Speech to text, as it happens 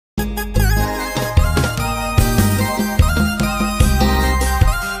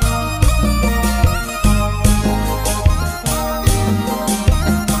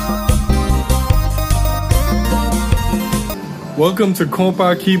Welcome to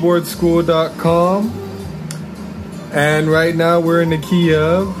KompaKeyboardSchool.com. And right now we're in the key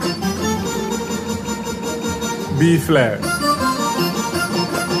of B flat.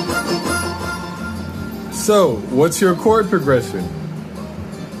 So, what's your chord progression?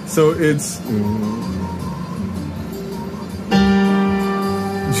 So it's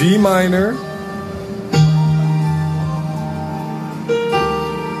G minor,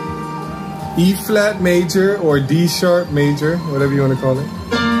 E flat major or D sharp major, whatever you want to call it,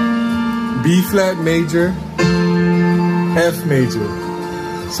 B flat major, F major.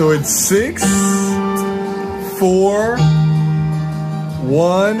 So it's 6, 4,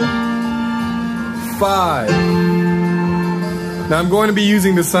 1, 5. Now I'm going to be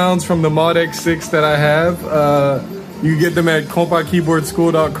using the sounds from the Mod X6 that I have. You can get them at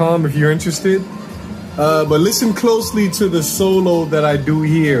KompaKeyboardSchool.com if you're interested. But listen closely to the solo that I do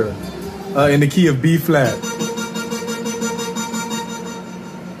here in the key of B flat.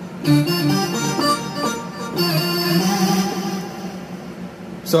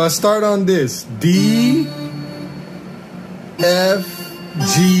 So I start on this: D, F,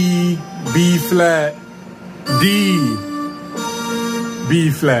 G, B flat, D,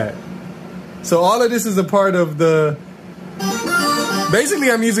 B flat. So all of this is a part of the,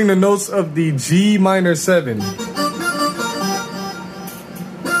 basically I'm using the notes of the G minor 7.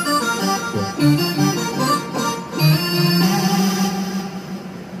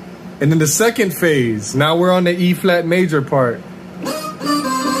 And then the second phase, now we're on the E flat major part.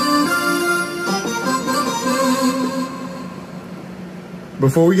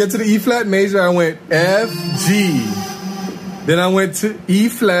 Before we get to the E flat major, I went F, G. Then I went to E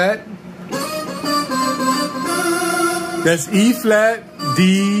flat. That's E flat,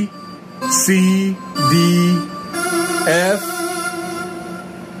 D, C, D, F,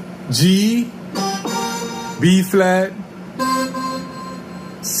 G, B flat,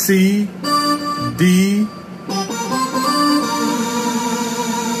 C, D,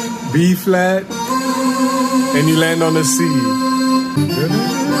 B flat, and you land on the C.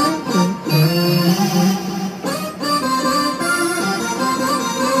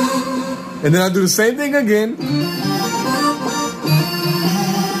 And then I do the same thing again.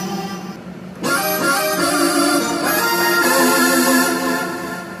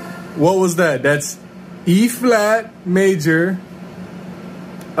 What was that? That's E flat major.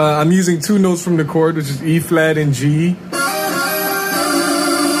 I'm using 2 notes from the chord, which is E flat and G.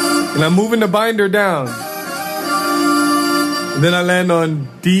 And I'm moving the binder down. And then I land on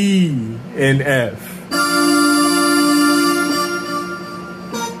D and F.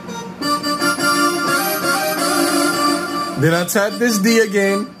 Then I tap this D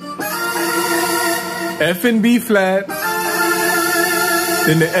again. F and B flat.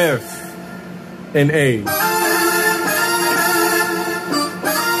 Then the F and A.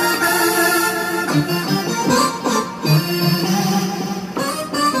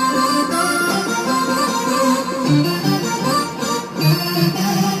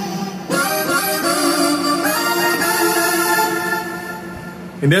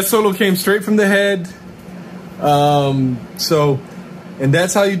 And that solo came straight from the head. And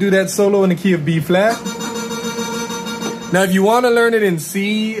that's how you do that solo in the key of B flat. Now, if you want to learn it in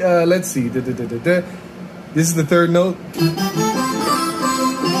C, let's see. This is the 3rd note.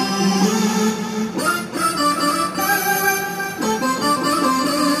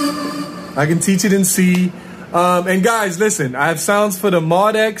 I can teach it in C. And guys, listen, I have sounds for the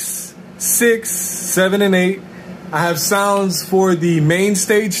Mod X 6, 7, and 8. I have sounds for the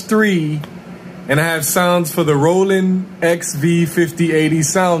Mainstage 3. And I have sounds for the Roland XV5080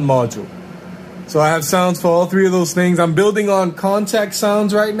 sound module. So I have sounds for all 3 of those things. I'm building on contact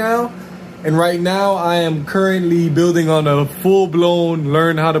sounds right now. And right now I am currently building on a full-blown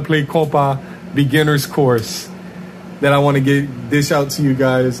learn how to play Kompa beginners course that I want to dish out to you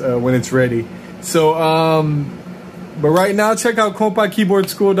guys when it's ready. So, but right now, check out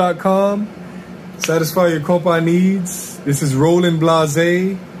KompaKeyboardSchool.com. Satisfy your Kompa needs. This is Roland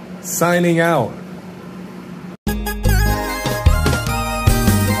Blase signing out.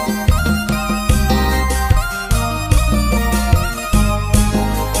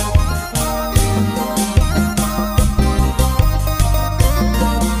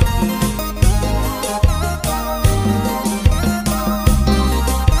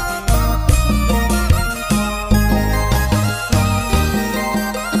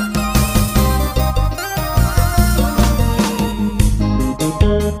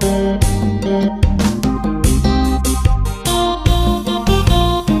 Thank you.